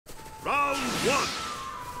Round one.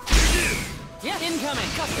 Begin. Yeah, incoming.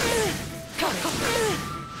 Cut it. Cut it.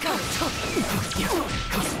 Cut it.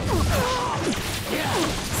 Yeah.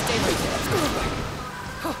 Stay right there.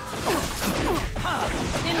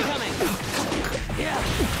 Incoming. Yeah.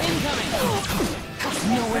 Incoming.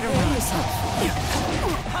 Nowhere to run yourself.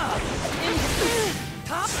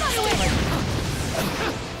 Top. Stay right there.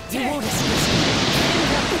 You won't escape.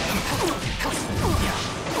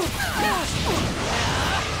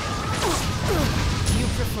 Do you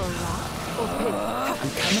prefer rock or paper? I'm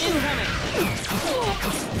coming. Incoming.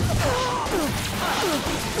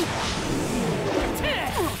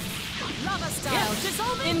 Lava style.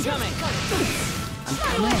 Dissolve. Incoming. I'm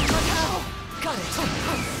coming. Got it.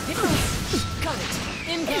 Got it.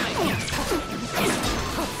 Incoming.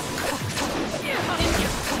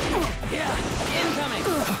 Yeah. Incoming.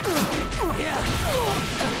 Yeah.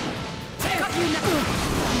 Got you now.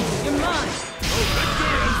 You're mine. The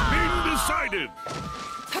victor has been decided.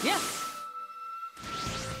 Yeah.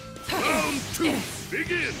 Round two.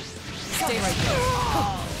 Begin. Stay right there.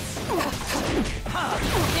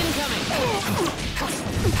 Incoming.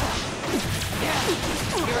 Yeah.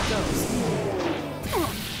 Here it goes.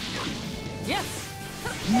 Yes.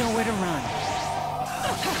 Nowhere to run.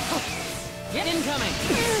 Yeah. Incoming.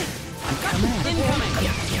 I'm coming. Incoming.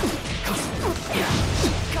 Yeah.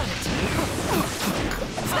 Got it.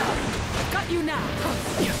 Got you now.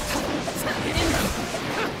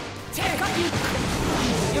 Got you.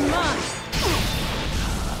 You're mine.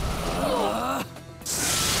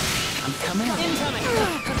 I'm coming. Incoming.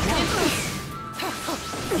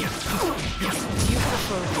 You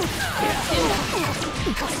prefer.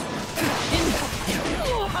 Incoming.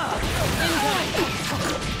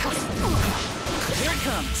 Here it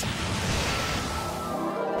comes.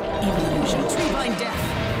 Evolution. Tree-blind death.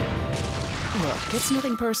 Look, it's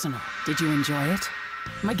nothing personal. Did you enjoy it?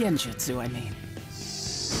 My genjutsu, I mean.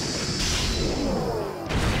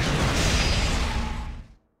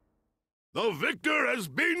 The victor has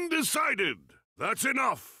been decided. That's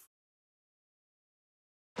enough.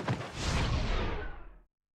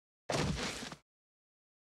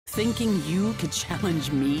 Thinking you could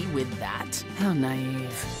challenge me with that? How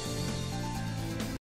naive.